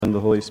and the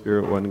Holy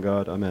Spirit, one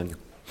God. Amen.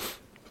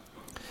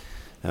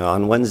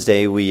 On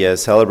Wednesday, we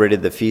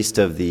celebrated the Feast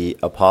of the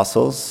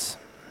Apostles,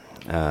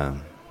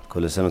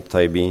 Kul Sana wa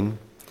Tayyibin.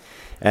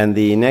 And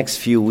the next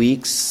few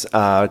weeks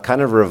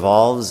kind of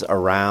revolves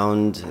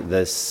around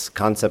this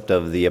concept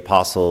of the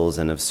apostles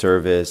and of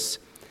service.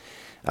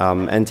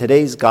 And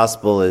today's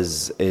gospel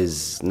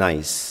is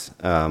nice.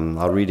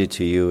 I'll read it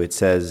to you. It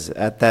says,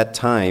 "At that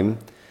time,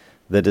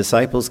 the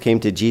disciples came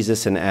to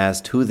Jesus and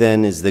asked, 'Who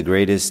then is the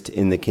greatest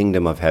in the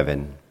kingdom of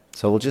heaven?'"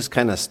 So we'll just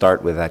kind of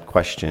start with that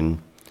question.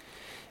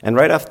 And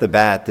right off the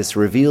bat, this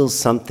reveals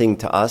something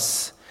to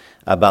us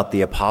about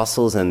the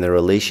apostles and their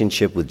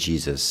relationship with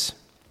Jesus.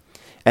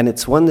 And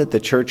it's one that the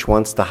church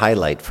wants to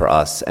highlight for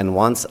us and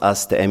wants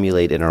us to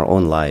emulate in our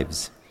own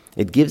lives.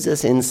 It gives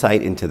us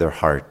insight into their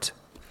heart.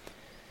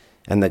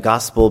 And the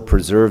gospel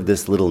preserved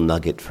this little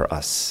nugget for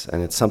us.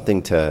 And it's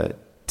something to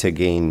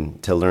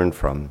learn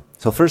from.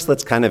 So first,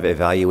 let's kind of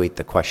evaluate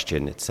the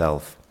question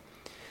itself.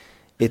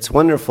 It's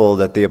wonderful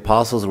that the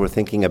apostles were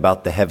thinking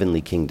about the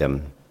heavenly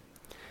kingdom.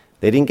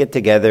 They didn't get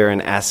together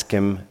and ask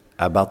him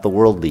about the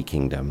worldly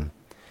kingdom.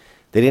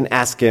 They didn't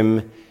ask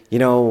him,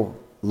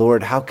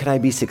 Lord, how can I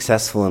be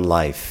successful in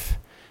life?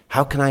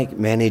 How can I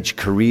manage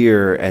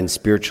career and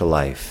spiritual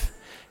life?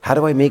 How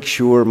do I make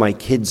sure my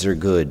kids are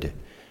good?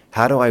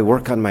 How do I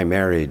work on my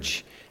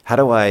marriage? How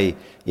do I,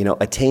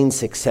 attain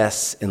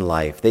success in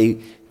life? They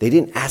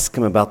didn't ask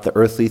him about the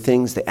earthly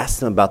things. They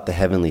asked him about the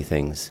heavenly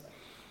things.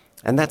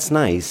 And that's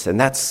nice. And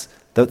that's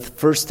the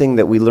first thing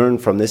that we learn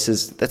from this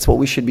that's what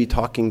we should be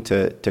talking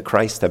to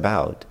Christ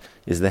about,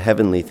 is the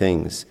heavenly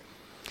things.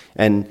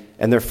 And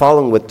they're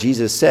following what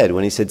Jesus said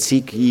when he said,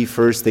 "Seek ye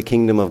first the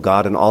kingdom of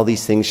God, and all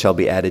these things shall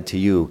be added to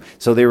you."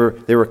 So they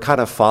were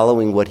kind of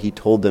following what he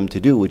told them to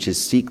do, which is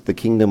seek the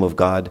kingdom of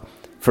God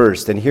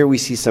first. And here we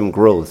see some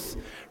growth,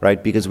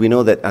 right? Because we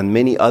know that on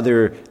many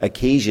other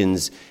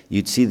occasions,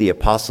 you'd see the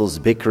apostles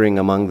bickering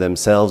among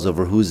themselves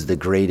over who's the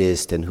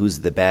greatest and who's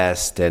the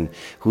best and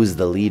who's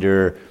the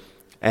leader.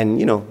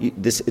 And,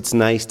 it's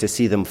nice to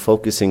see them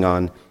focusing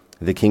on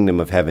the kingdom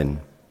of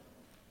heaven.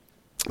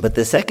 But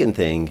the second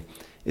thing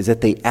is that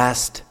they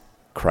asked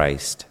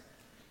Christ.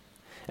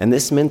 And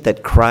this meant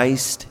that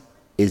Christ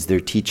is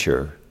their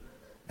teacher.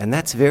 And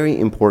that's very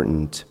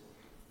important.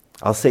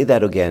 I'll say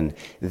that again.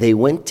 They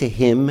went to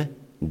him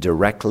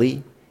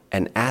directly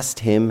and asked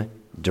him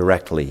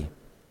directly.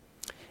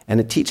 And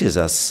it teaches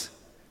us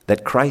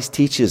that Christ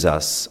teaches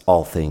us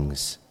all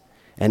things.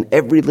 And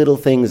every little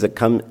thing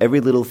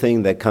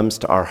that comes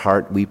to our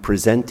heart, we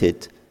present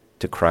it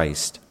to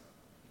Christ.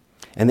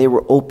 And they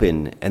were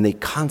open, and they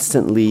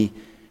constantly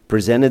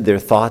presented their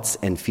thoughts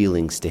and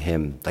feelings to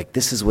him. Like,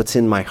 this is what's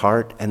in my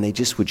heart, and they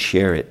just would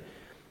share it.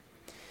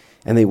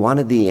 And they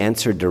wanted the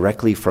answer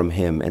directly from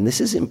him. And this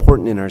is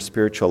important in our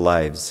spiritual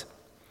lives.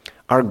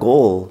 Our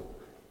goal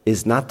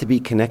is not to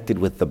be connected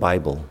with the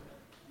Bible,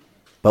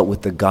 but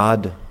with the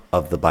God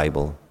of the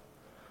Bible.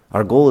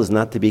 Our goal is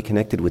not to be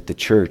connected with the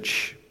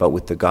church, but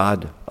with the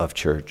God of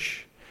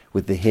church,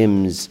 with the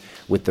hymns,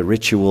 with the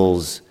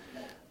rituals.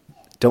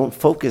 Don't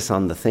focus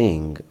on the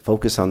thing,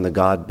 focus on the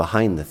God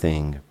behind the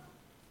thing.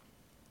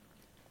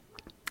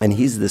 And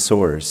he's the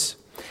source.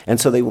 And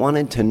so they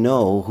wanted to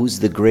know who's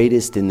the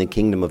greatest in the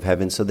kingdom of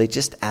heaven, so they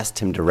just asked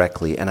him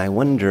directly. And I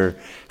wonder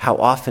how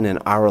often in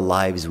our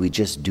lives we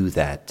just do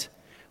that.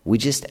 We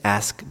just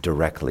ask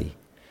directly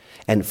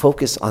and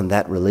focus on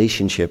that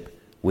relationship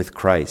with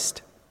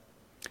Christ.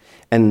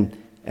 And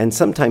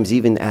sometimes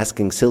even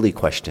asking silly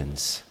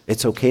questions.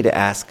 It's okay to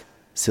ask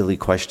silly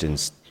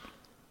questions.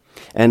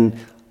 And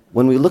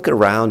when we look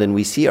around and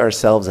we see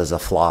ourselves as a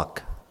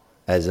flock,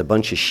 as a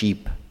bunch of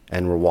sheep,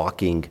 and we're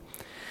walking,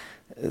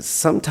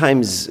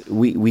 sometimes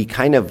we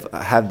kind of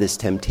have this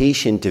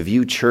temptation to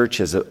view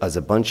church as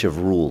a bunch of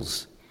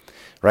rules.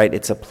 Right?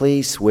 It's a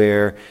place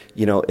where,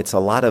 it's a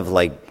lot of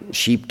like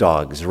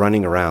sheepdogs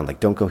running around, like,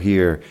 don't go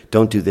here,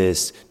 don't do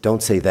this,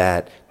 don't say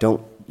that,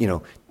 don't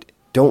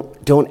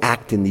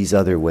act in these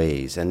other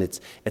ways. And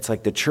it's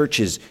like the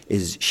church is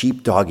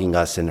sheepdogging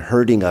us and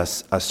herding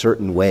us a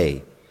certain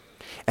way.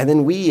 And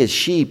then we as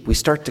sheep, we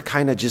start to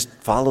kind of just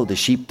follow the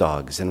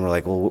sheepdogs. And we're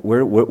like, well,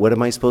 what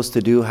am I supposed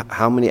to do?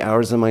 How many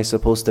hours am I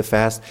supposed to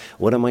fast?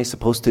 What am I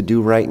supposed to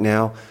do right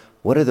now?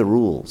 What are the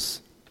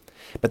rules?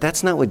 But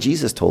that's not what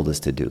Jesus told us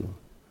to do.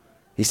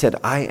 He said,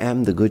 "I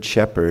am the good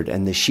shepherd,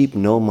 and the sheep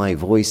know my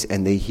voice,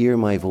 and they hear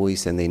my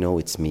voice, and they know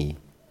it's me."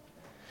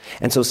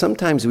 And so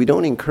sometimes we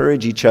don't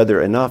encourage each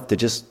other enough to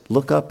just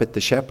look up at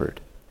the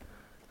shepherd,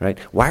 right?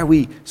 Why are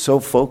we so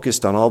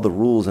focused on all the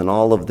rules and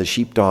all of the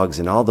sheepdogs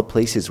and all the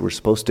places we're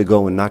supposed to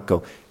go and not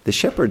go? The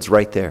shepherd's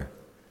right there.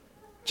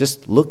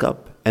 Just look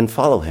up and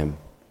follow him.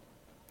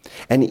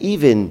 And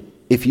even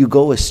if you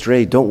go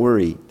astray, don't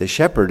worry. The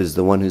shepherd is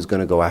the one who's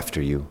going to go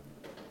after you,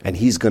 and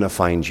he's going to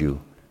find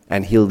you.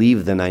 And he'll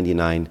leave the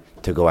 99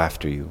 to go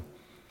after you.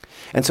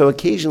 And so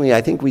occasionally I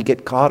think we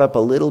get caught up a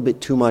little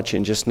bit too much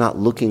in just not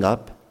looking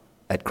up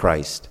at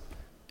Christ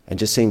and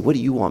just saying, what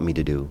do you want me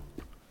to do?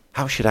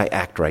 How should I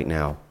act right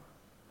now?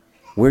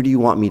 Where do you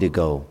want me to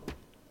go?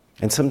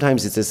 And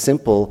sometimes it's as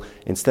simple,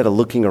 instead of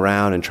looking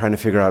around and trying to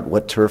figure out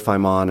what turf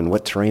I'm on and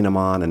what terrain I'm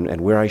on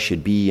and where I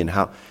should be and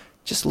how,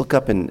 just look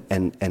up and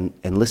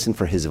listen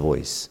for his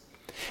voice.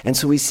 And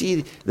so we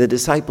see the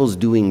disciples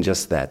doing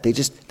just that.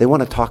 They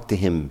want to talk to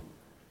him.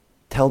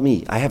 Tell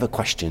me, I have a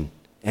question.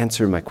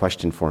 Answer my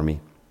question for me.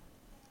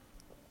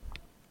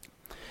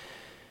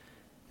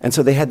 And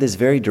so they had this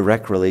very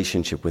direct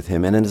relationship with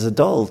him. And as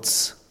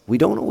adults, we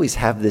don't always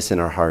have this in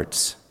our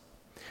hearts.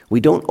 We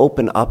don't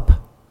open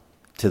up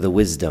to the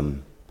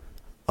wisdom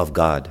of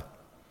God,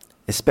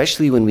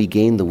 especially when we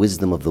gain the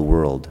wisdom of the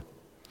world.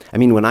 I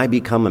mean, when I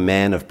become a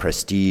man of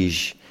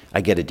prestige,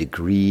 I get a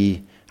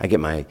degree, I get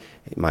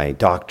my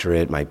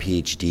doctorate, my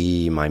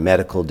PhD, my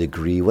medical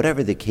degree,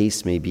 whatever the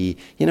case may be,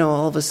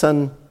 all of a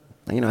sudden,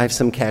 I have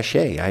some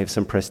cachet, I have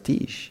some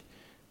prestige,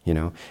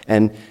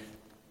 and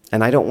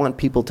I don't want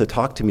people to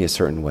talk to me a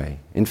certain way.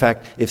 In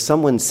fact, if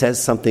someone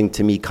says something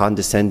to me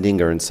condescending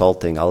or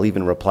insulting, I'll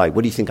even reply,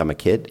 what do you think, I'm a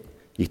kid?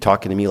 You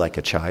talking to me like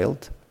a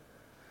child?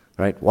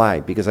 Right? Why?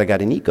 Because I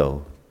got an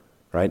ego,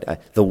 right?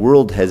 The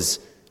world has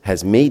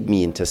made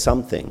me into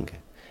something,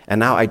 and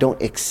now I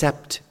don't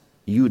accept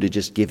you to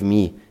just give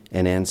me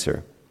an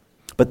answer.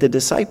 But the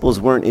disciples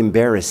weren't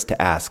embarrassed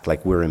to ask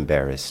like we're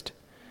embarrassed.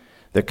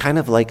 They're kind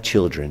of like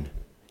children.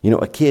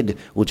 A kid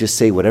will just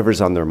say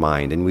whatever's on their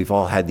mind, and we've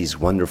all had these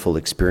wonderful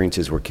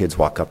experiences where kids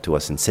walk up to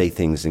us and say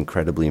things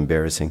incredibly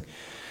embarrassing.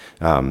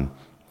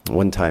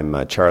 One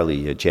time,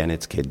 Charlie,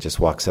 Janet's kid, just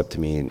walks up to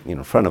me and,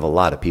 in front of a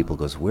lot of people,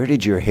 goes, "Where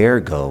did your hair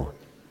go?"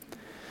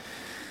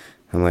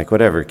 I'm like,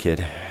 whatever,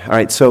 kid. All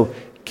right, so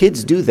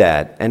kids do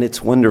that, and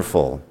it's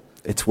wonderful.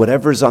 It's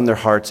whatever's on their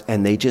hearts,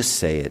 and they just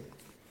say it.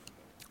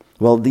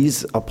 Well,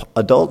 these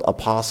adult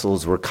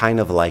apostles were kind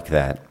of like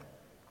that.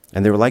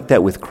 And they were like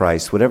that with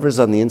Christ. Whatever's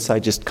on the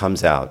inside just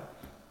comes out.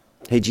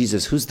 Hey,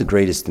 Jesus, who's the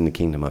greatest in the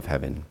kingdom of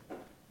heaven?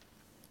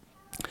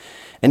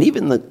 And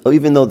even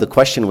though the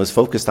question was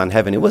focused on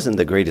heaven, it wasn't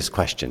the greatest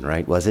question,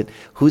 right? Was it?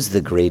 Who's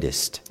the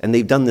greatest? And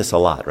they've done this a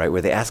lot, right?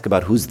 Where they ask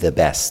about who's the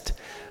best.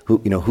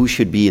 Who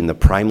should be in the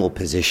primal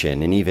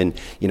position, and even,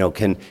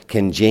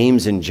 can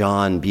James and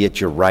John be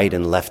at your right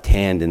and left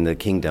hand in the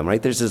kingdom,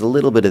 right? There's a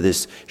little bit of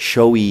this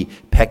showy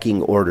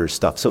pecking order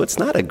stuff. So it's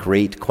not a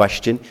great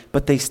question,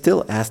 but they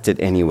still asked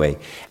it anyway.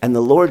 And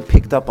the Lord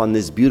picked up on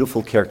this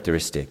beautiful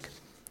characteristic,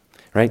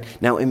 right?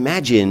 Now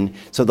imagine,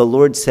 so the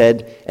Lord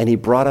said, and he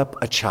brought up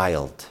a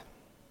child.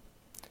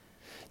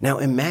 Now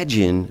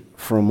imagine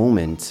for a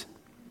moment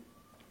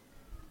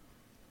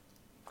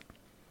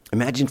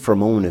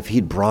if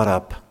he'd brought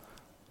up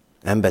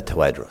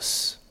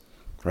Ambetawedros,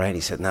 right?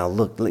 He said, now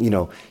look,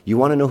 you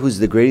want to know who's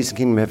the greatest in the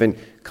kingdom of heaven?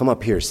 Come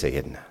up here,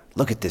 Satan.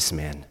 Look at this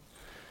man.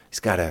 He's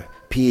got a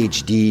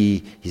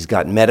PhD, he's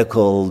got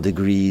medical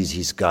degrees,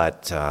 he's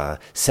got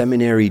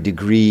seminary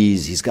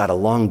degrees, he's got a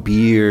long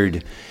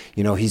beard,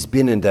 he's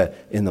been in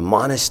the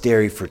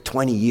monastery for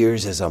 20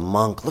 years as a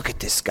monk. Look at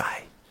this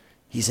guy.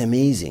 He's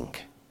amazing,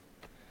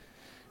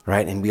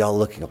 right? And we all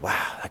looking,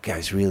 wow, that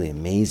guy's really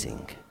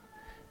amazing.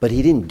 But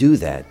he didn't do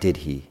that, did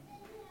he?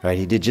 Right?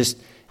 He did just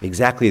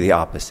exactly the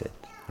opposite,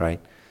 right?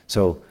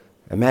 So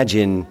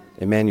imagine,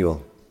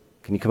 Emmanuel,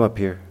 can you come up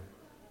here?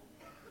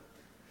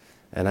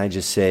 And I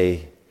just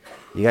say,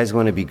 you guys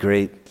want to be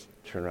great?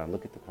 Turn around,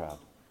 look at the crowd.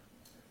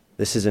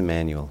 This is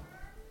Emmanuel.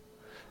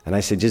 And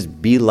I said,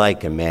 just be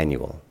like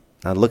Emmanuel.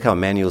 Now look how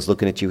Emmanuel's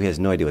looking at you. He has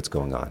no idea what's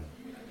going on.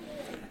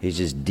 He's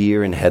just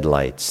deer in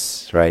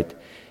headlights, right?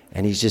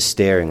 And he's just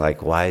staring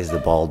like, why is the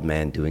bald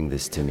man doing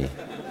this to me?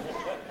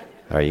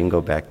 All right, you can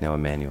go back now,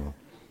 Emmanuel.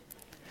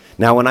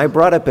 Now, when I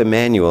brought up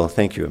Emmanuel,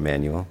 thank you,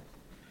 Emmanuel.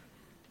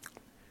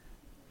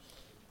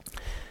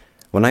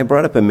 When I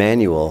brought up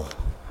Emmanuel,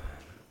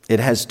 it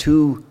has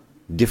two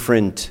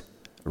different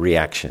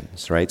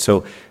reactions, right?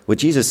 So what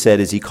Jesus said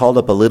is he called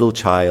up a little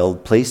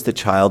child, placed the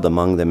child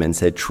among them, and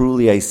said,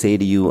 "Truly I say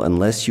to you,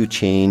 unless you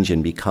change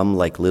and become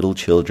like little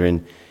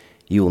children,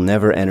 you will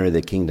never enter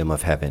the kingdom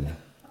of heaven."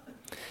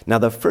 Now,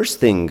 the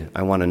first thing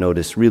I want to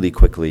notice really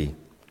quickly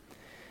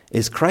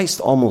is Christ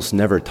almost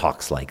never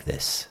talks like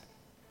this.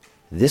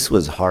 This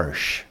was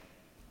harsh,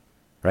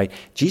 right?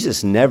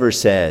 Jesus never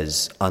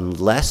says,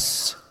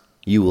 unless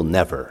you will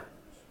never.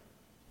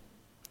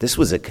 This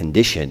was a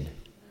condition.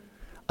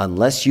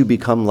 Unless you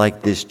become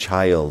like this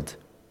child,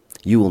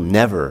 you will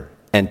never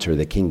enter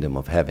the kingdom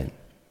of heaven.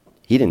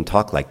 He didn't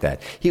talk like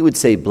that. He would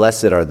say,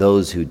 blessed are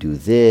those who do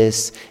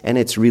this, and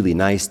it's really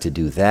nice to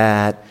do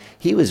that.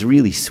 He was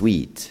really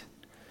sweet.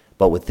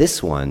 But with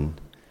this one,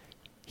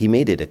 he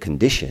made it a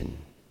condition.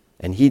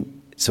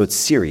 So it's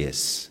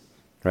serious,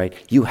 right?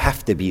 You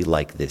have to be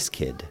like this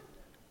kid.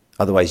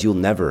 Otherwise, you'll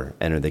never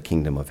enter the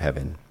kingdom of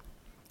heaven.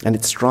 And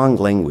it's strong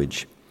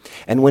language.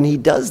 And when he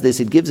does this,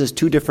 it gives us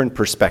two different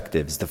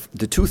perspectives.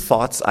 The two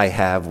thoughts I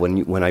have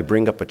when I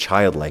bring up a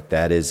child like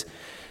that is,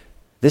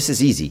 this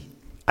is easy.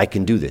 I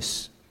can do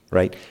this,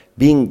 right?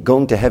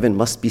 Going to heaven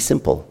must be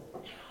simple,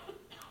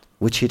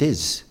 which it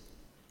is.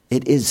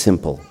 It is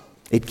simple.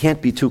 It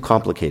can't be too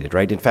complicated,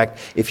 right? In fact,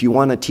 if you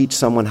want to teach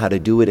someone how to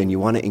do it and you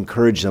want to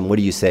encourage them, what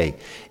do you say?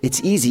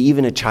 It's easy,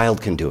 even a child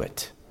can do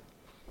it.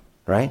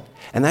 right?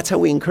 And that's how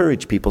we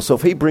encourage people. So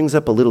if he brings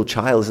up a little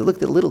child, say, look,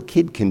 the little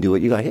kid can do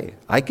it. You go, hey,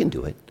 I can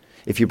do it.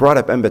 If you brought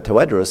up Emba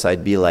Tewedros,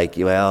 I'd be like,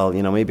 well,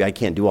 maybe I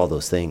can't do all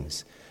those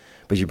things.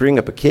 But you bring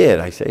up a kid,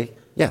 I say,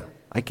 yeah,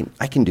 I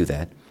can do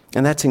that.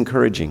 And that's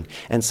encouraging.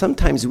 And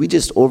sometimes we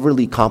just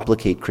overly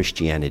complicate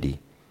Christianity.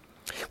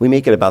 We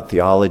make it about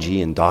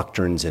theology and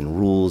doctrines and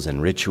rules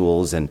and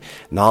rituals and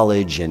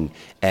knowledge and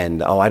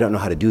I don't know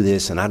how to do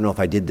this, and I don't know if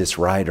I did this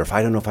right, or if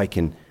I don't know if I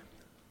can.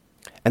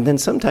 And then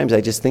sometimes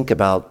I just think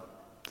about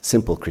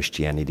simple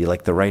Christianity,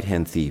 like the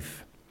right-hand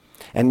thief.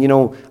 And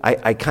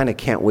I kind of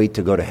can't wait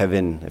to go to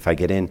heaven if I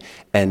get in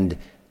and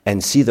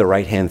see the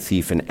right-hand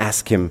thief and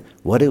ask him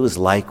what it was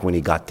like when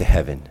he got to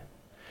heaven.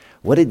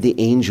 What did the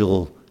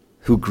angel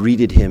who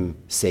greeted him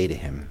say to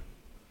him?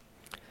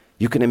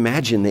 You can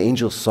imagine the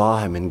angel saw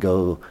him and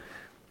go,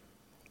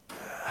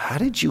 how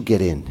did you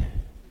get in?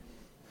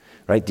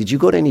 Right? Did you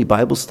go to any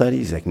Bible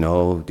studies? Like,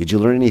 no. Did you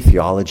learn any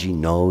theology?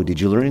 No. Did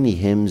you learn any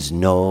hymns?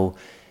 No.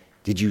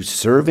 Did you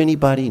serve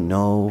anybody?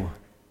 No.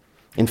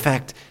 In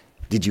fact,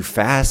 did you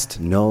fast?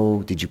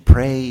 No. Did you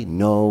pray?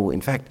 No. In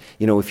fact,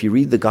 if you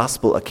read the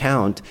gospel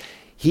account,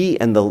 he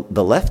and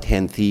the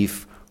left-hand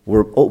thief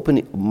were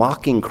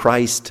mocking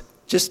Christ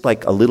just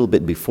like a little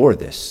bit before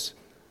this.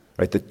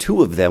 Right? The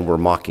two of them were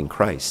mocking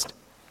Christ.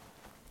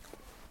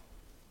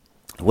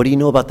 What do you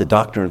know about the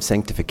doctrine of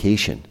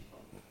sanctification?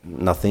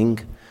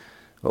 Nothing.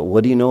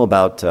 What do you know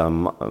about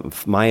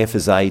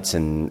Miaphysites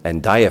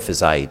and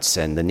Diaphysites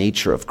and the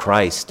nature of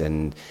Christ?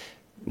 And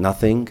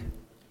nothing.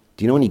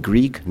 Do you know any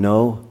Greek?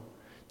 No.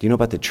 Do you know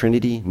about the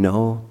Trinity?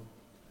 No.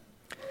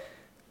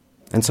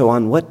 And so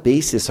on what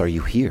basis are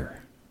you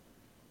here?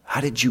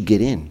 How did you get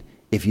in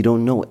if you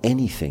don't know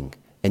anything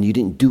and you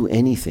didn't do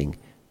anything?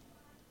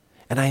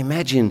 And I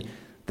imagine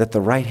that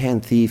the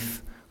right-hand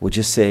thief would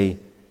just say,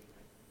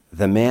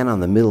 the man on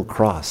the middle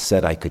cross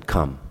said I could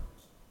come.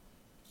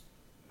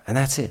 And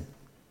that's it.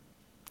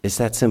 It's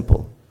that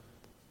simple.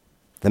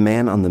 The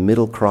man on the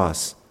middle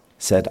cross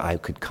said I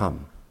could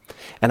come.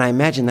 And I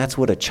imagine that's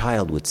what a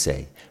child would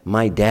say.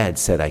 My dad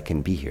said I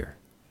can be here,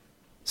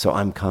 so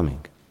I'm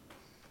coming.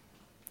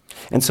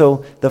 And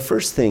so the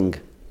first thing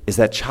is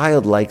that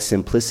childlike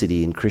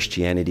simplicity in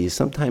Christianity is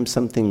sometimes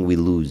something we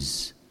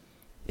lose.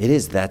 It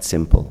is that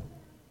simple.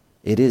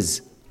 It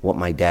is what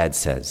my dad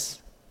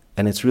says.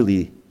 And it's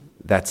really,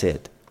 that's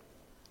it.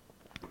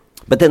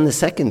 But then the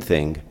second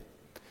thing,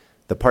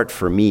 the part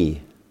for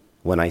me,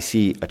 when I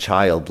see a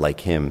child like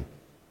him,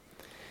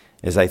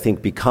 is I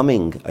think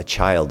becoming a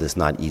child is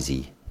not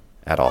easy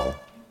at all.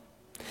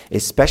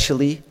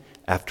 Especially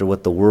after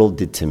what the world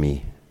did to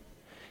me.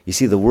 You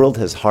see, the world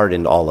has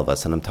hardened all of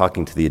us, and I'm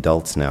talking to the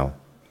adults now.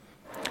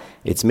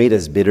 It's made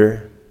us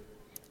bitter.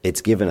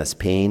 It's given us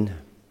pain.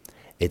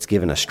 It's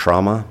given us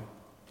trauma.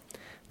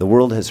 The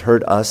world has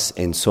hurt us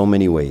in so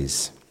many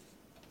ways.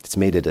 It's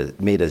made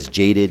us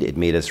jaded. It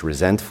made us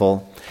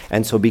resentful.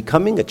 And so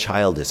becoming a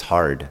child is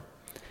hard.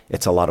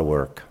 It's a lot of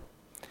work.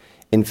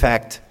 In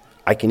fact,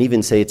 I can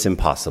even say it's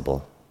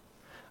impossible.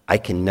 I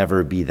can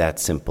never be that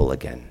simple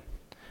again.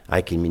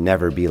 I can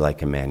never be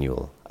like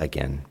Emmanuel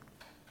again.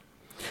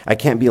 I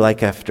can't be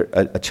like after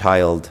a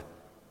child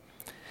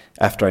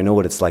after I know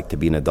what it's like to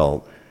be an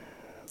adult.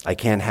 I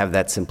can't have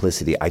that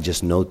simplicity. I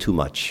just know too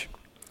much.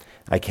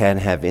 I can't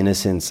have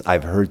innocence.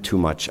 I've heard too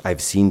much.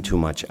 I've seen too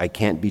much. I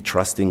can't be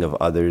trusting of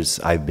others.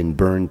 I've been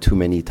burned too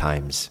many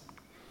times.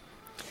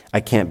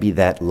 I can't be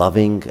that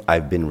loving.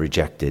 I've been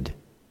rejected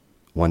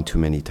one too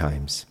many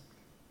times.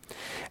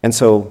 And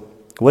so,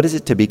 what is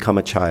it to become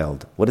a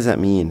child? What does that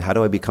mean? How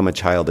do I become a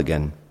child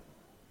again?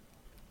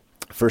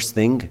 First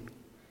thing,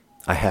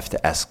 I have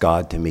to ask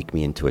God to make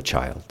me into a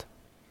child.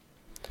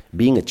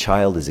 Being a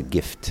child is a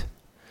gift.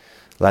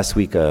 Last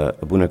week,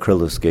 Abuna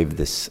Krillus gave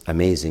this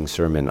amazing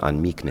sermon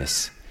on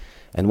meekness.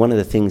 And one of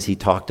the things he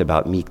talked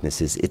about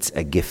meekness is it's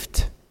a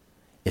gift.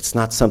 It's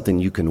not something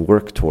you can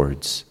work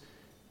towards.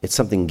 It's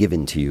something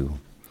given to you.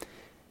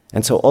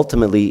 And so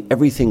ultimately,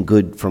 everything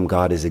good from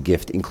God is a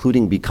gift,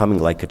 including becoming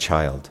like a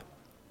child.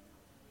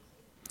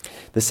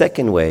 The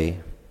second way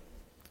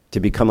to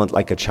become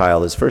like a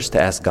child is first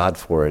to ask God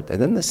for it.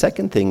 And then the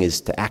second thing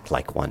is to act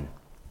like one.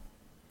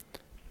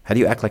 How do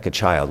you act like a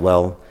child?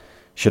 Well,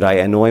 should I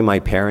annoy my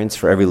parents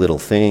for every little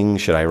thing?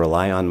 Should I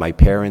rely on my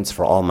parents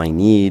for all my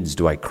needs?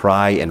 Do I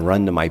cry and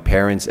run to my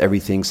parents every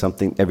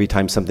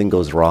time something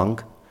goes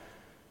wrong?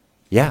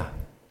 Yeah,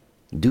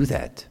 do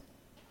that.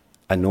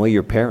 Annoy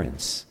your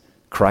parents.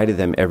 Cry to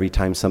them every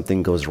time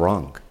something goes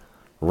wrong.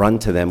 Run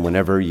to them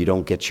whenever you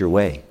don't get your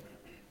way.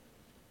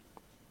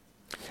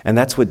 And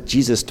that's what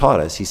Jesus taught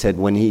us. He said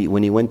when he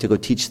went to go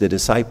teach the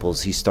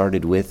disciples, he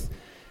started with,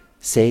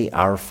 say,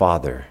 Our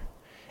Father.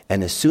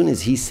 And as soon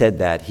as he said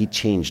that, he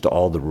changed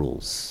all the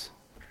rules.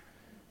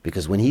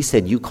 Because when he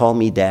said, you call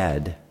me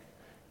Dad,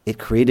 it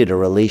created a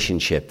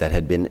relationship that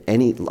had been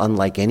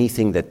unlike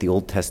anything that the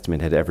Old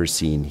Testament had ever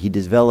seen. He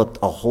developed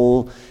a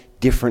whole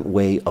different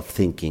way of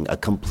thinking, a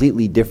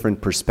completely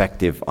different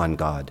perspective on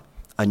God,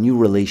 a new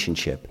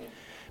relationship.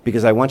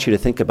 Because I want you to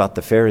think about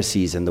the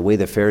Pharisees and the way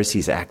the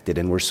Pharisees acted,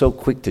 and we're so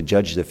quick to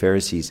judge the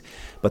Pharisees.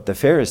 But the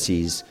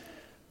Pharisees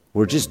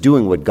were just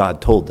doing what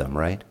God told them,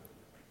 right?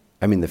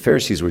 I mean, the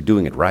Pharisees were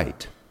doing it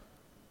right.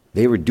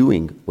 They were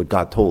doing what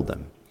God told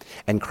them.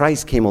 And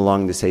Christ came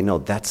along to say, no,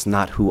 that's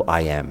not who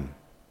I am.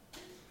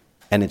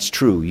 And it's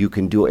true, you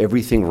can do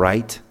everything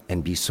right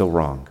and be so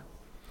wrong.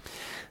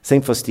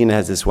 St. Faustina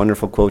has this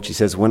wonderful quote. She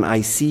says, when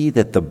I see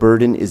that the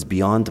burden is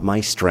beyond my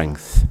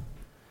strength,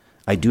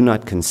 I do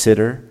not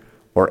consider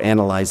or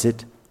analyze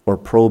it or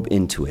probe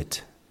into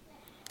it.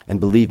 And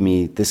believe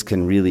me,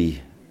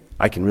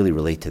 I can really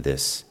relate to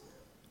this.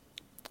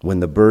 When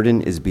the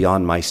burden is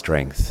beyond my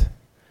strength,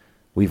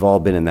 we've all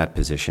been in that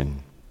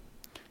position.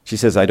 She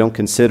says, I don't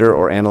consider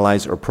or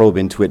analyze or probe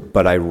into it,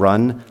 but I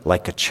run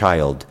like a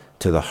child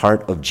to the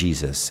heart of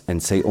Jesus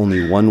and say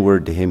only one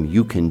word to him,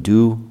 you can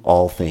do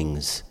all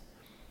things.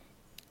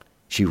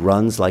 She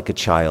runs like a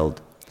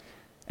child,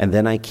 and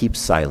then I keep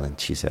silent,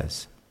 she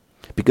says,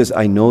 because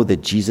I know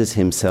that Jesus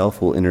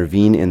himself will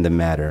intervene in the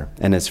matter.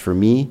 And as for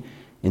me,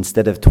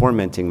 instead of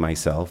tormenting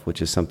myself,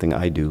 which is something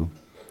I do,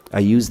 I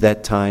use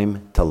that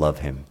time to love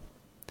him.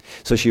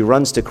 So she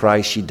runs to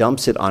Christ, she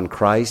dumps it on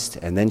Christ,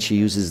 and then she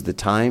uses the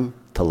time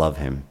to love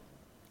him.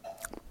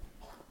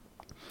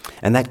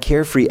 And that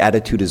carefree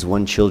attitude is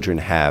one children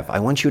have. I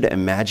want you to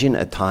imagine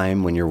a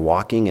time when you're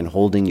walking and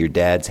holding your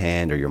dad's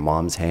hand or your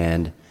mom's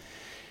hand,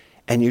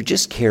 and you're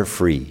just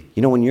carefree.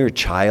 You know, when you're a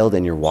child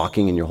and you're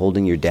walking and you're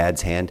holding your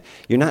dad's hand,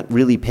 you're not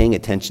really paying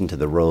attention to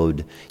the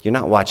road. You're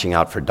not watching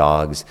out for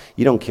dogs.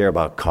 You don't care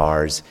about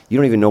cars. You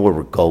don't even know where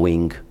we're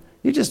going.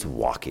 You're just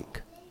walking,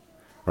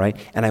 right?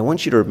 And I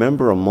want you to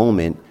remember a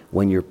moment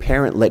when your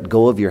parent let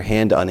go of your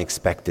hand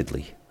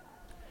unexpectedly.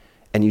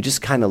 And you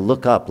just kind of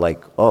look up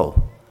like,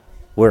 oh,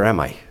 where am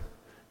I?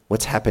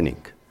 What's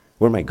happening?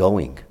 Where am I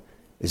going?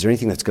 Is there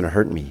anything that's going to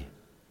hurt me?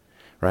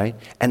 Right?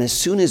 And as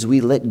soon as we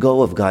let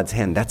go of God's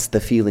hand, that's the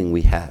feeling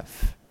we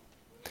have.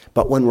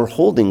 But when we're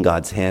holding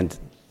God's hand,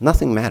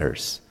 nothing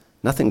matters.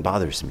 Nothing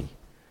bothers me.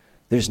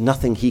 There's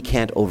nothing he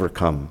can't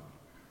overcome.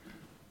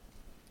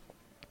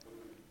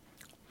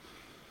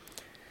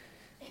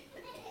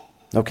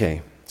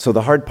 Okay, so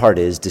the hard part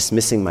is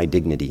dismissing my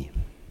dignity.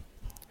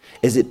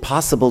 Is it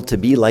possible to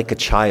be like a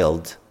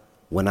child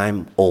when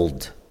I'm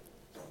old?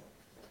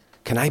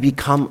 Can I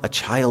become a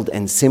child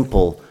and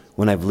simple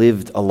when I've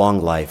lived a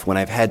long life, when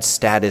I've had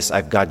status,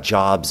 I've got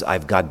jobs,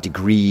 I've got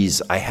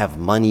degrees, I have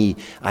money,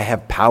 I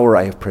have power,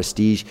 I have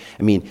prestige?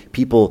 I mean,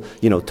 people,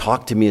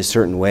 talk to me a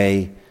certain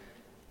way,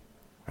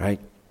 right?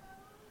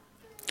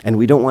 And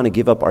we don't want to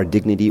give up our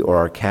dignity or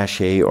our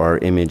cachet or our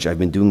image. I've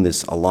been doing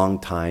this a long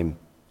time.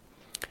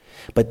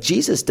 But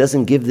Jesus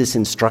doesn't give this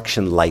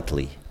instruction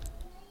lightly.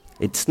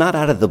 It's not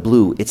out of the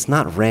blue. It's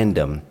not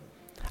random.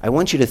 I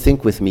want you to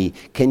think with me,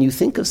 can you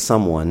think of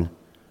someone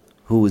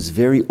who was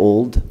very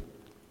old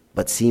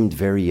but seemed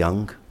very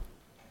young?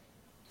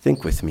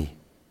 Think with me.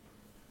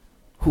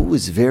 Who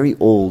was very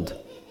old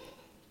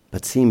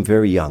but seemed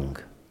very young?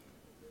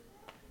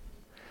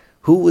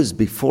 Who was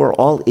before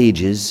all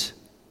ages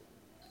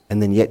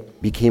and then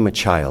yet became a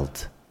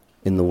child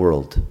in the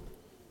world?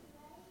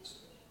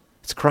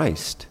 It's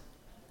Christ.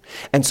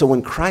 And so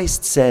when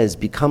Christ says,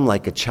 become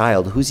like a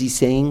child, who's he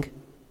saying?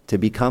 To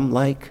become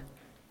like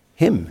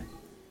him.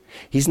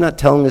 He's not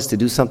telling us to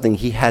do something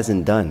he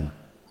hasn't done.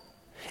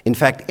 In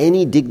fact,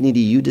 any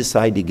dignity you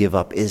decide to give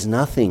up is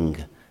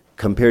nothing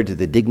compared to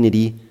the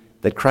dignity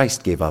that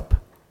Christ gave up.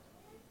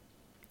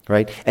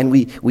 Right? And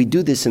we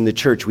do this in the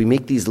church. We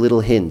make these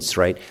little hints,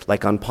 right?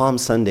 Like on Palm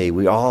Sunday,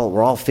 we're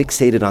all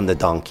fixated on the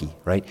donkey,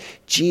 right?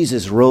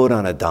 Jesus rode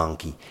on a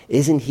donkey.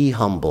 Isn't he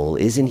humble?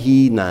 Isn't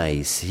he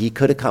nice? He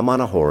could have come on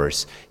a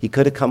horse. He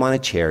could have come on a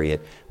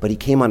chariot, but he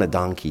came on a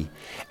donkey.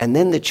 And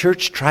then the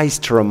church tries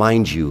to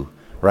remind you,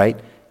 right?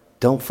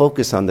 Don't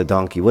focus on the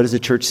donkey. What does the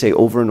church say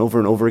over and over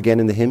and over again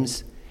in the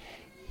hymns?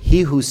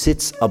 He who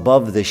sits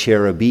above the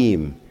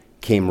cherubim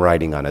came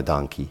riding on a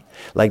donkey.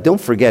 Like, don't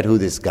forget who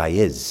this guy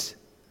is.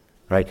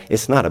 Right?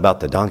 It's not about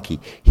the donkey.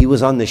 He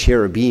was on the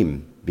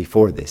cherubim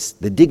before this.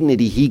 The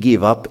dignity he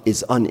gave up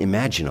is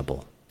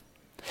unimaginable.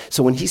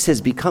 So when he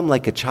says, become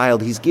like a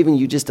child, he's giving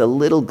you just a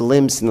little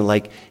glimpse and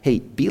like, hey,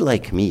 be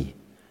like me.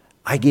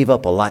 I gave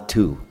up a lot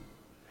too.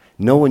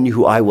 No one knew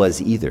who I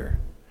was either.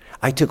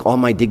 I took all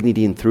my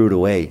dignity and threw it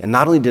away. And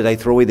not only did I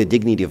throw away the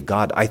dignity of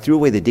God, I threw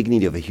away the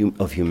dignity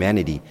of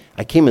humanity.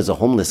 I came as a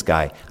homeless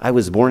guy. I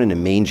was born in a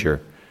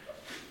manger.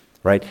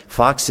 Right?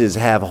 Foxes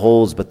have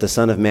holes, but the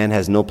Son of Man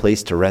has no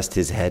place to rest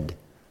his head.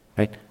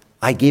 Right?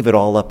 I gave it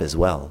all up as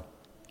well.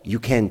 You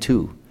can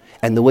too.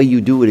 And the way you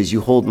do it is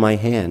you hold my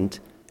hand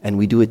and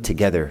we do it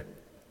together,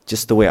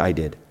 just the way I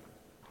did.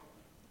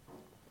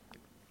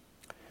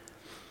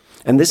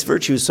 And this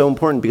virtue is so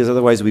important because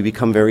otherwise we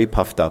become very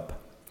puffed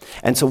up.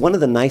 And so one of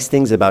the nice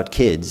things about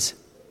kids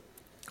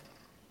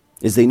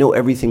is they know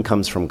everything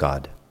comes from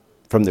God,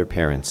 from their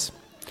parents.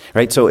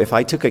 Right? So if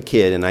I took a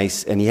kid and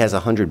he has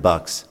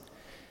 $100,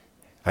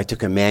 I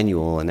took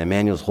Emmanuel, and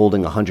Emmanuel's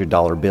holding a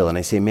 $100 bill, and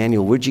I say,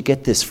 Emmanuel, where'd you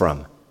get this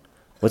from?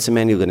 What's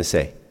Emmanuel going to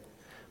say?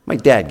 My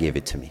dad gave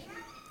it to me,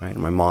 right?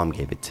 My mom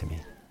gave it to me.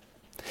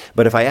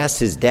 But if I asked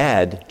his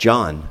dad,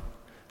 John,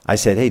 I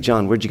said, hey,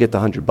 John, where'd you get the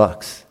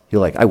 $100? He'll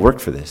like, I worked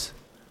for this.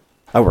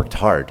 I worked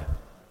hard.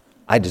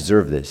 I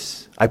deserve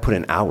this. I put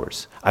in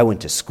hours. I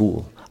went to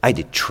school. I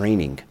did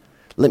training.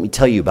 Let me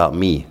tell you about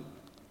me.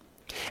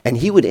 And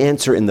he would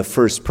answer in the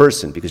first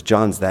person because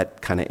John's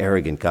that kind of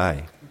arrogant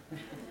guy.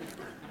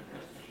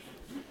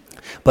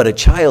 But a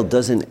child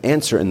doesn't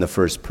answer in the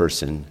first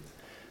person.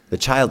 The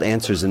child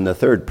answers in the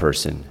third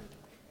person.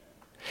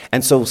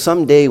 And so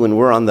someday when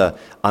we're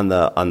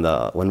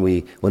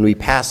when we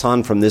pass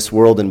on from this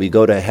world and we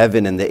go to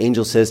heaven and the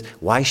angel says,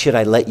 "Why should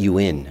I let you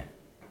in?"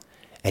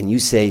 And you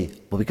say,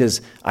 "Well,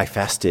 because I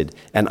fasted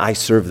and I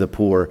served the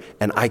poor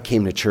and I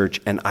came to church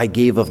and I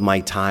gave of my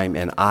time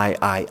and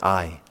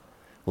I.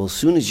 Well, as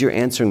soon as you're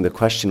answering the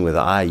question with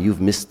I,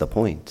 you've missed the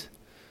point.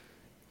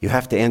 You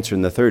have to answer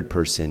in the third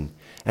person.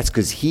 That's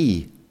because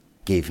he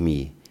gave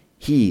me.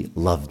 He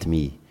loved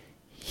me.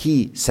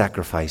 He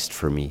sacrificed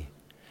for me.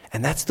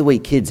 And that's the way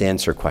kids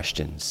answer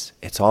questions.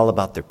 It's all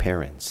about their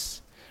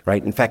parents,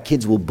 right? In fact,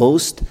 kids will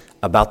boast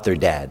about their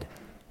dad.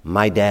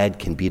 My dad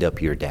can beat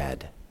up your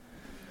dad,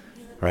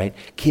 right?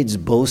 Kids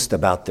boast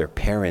about their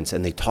parents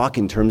and they talk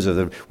in terms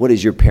of what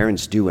does your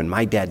parents do and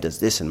my dad does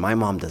this and my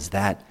mom does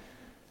that.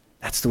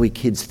 That's the way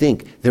kids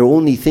think. They're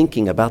only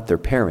thinking about their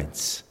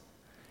parents.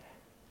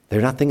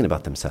 They're not thinking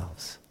about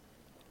themselves,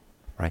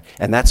 right?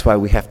 And that's why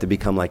we have to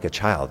become like a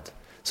child.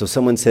 So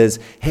someone says,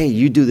 "Hey,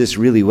 you do this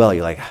really well."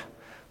 You're like,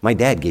 "My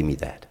dad gave me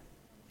that.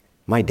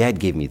 My dad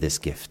gave me this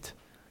gift.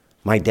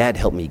 My dad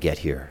helped me get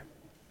here.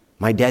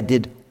 My dad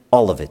did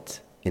all of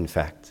it, in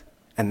fact."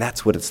 And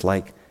that's what it's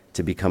like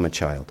to become a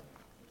child.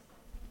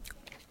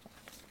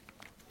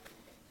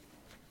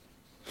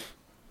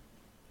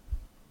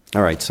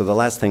 All right, so the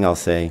last thing I'll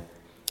say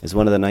is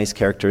one of the nice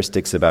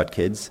characteristics about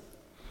kids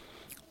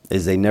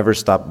is they never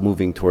stop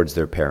moving towards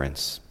their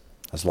parents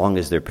as long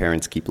as their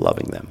parents keep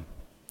loving them.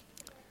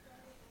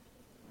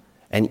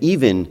 And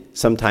even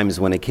sometimes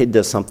when a kid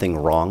does something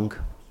wrong,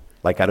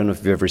 like I don't know if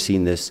you've ever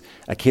seen this,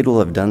 a kid will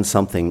have done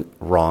something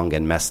wrong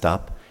and messed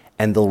up,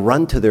 and they'll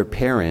run to their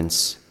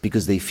parents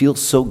because they feel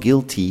so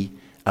guilty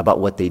about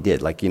what they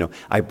did. Like,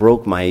 I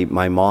broke my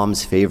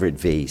mom's favorite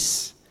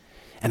vase,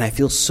 and I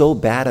feel so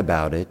bad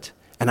about it,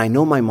 and I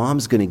know my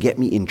mom's going to get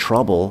me in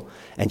trouble,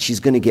 and she's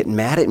going to get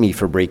mad at me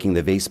for breaking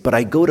the vase, but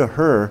I go to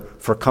her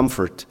for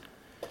comfort.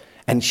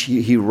 And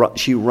he'll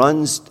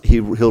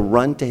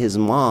run to his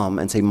mom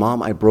and say,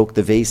 "Mom, I broke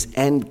the vase,"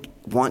 and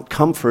want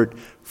comfort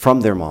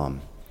from their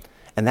mom.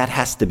 And that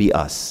has to be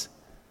us.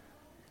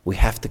 We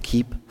have to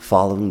keep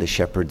following the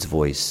shepherd's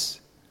voice.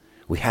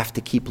 We have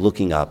to keep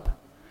looking up.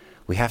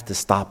 We have to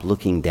stop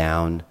looking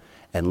down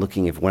and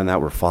looking if whether or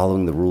not we're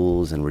following the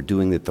rules and we're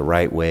doing it the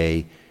right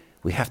way.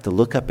 We have to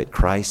look up at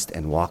Christ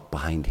and walk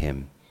behind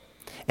him.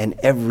 And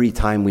every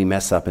time we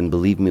mess up, and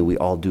believe me, we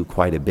all do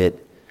quite a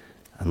bit,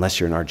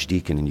 unless you're an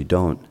archdeacon and you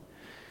don't,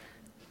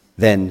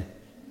 then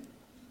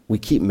we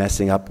keep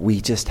messing up. We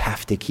just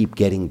have to keep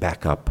getting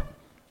back up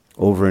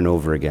over and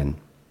over again.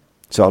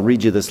 So I'll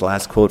read you this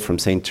last quote from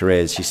St.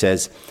 Therese. She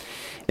says,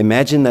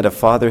 "Imagine that a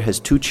father has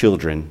two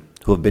children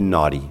who have been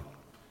naughty."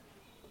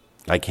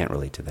 I can't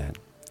relate to that.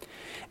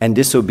 "And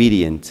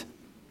disobedient.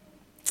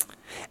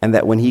 And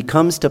that when he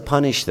comes to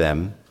punish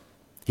them,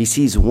 he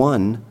sees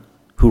one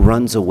who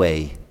runs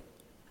away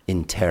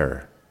in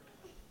terror,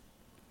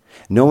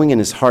 knowing in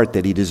his heart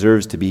that he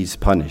deserves to be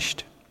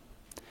punished,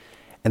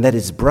 and that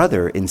his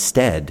brother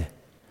instead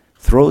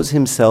throws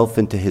himself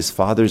into his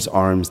father's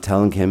arms,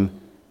 telling him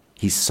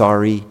he's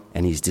sorry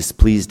and he's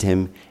displeased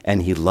him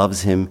and he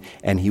loves him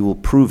and he will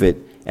prove it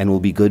and will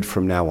be good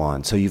from now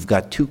on." So you've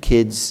got two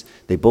kids,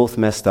 they both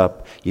messed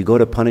up, you go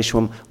to punish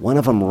them, one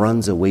of them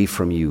runs away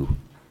from you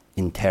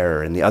in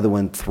terror and the other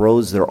one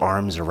throws their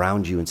arms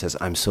around you and says,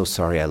 "I'm so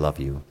sorry, I love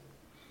you."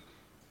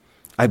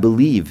 I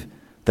believe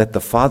that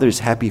the father's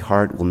happy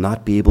heart will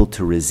not be able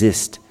to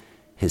resist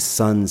his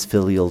son's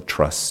filial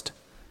trust,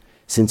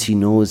 since he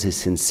knows his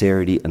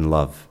sincerity and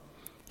love.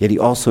 Yet he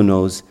also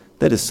knows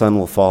that his son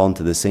will fall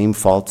into the same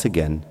faults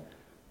again,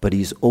 but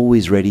he's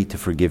always ready to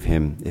forgive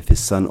him if his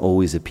son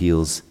always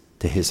appeals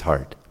to his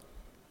heart.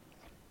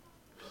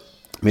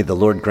 May the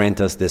Lord grant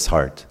us this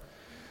heart,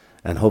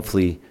 and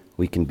hopefully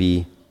we can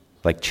be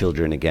like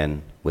children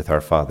again with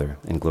our Father,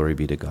 and glory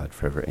be to God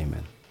forever.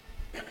 Amen.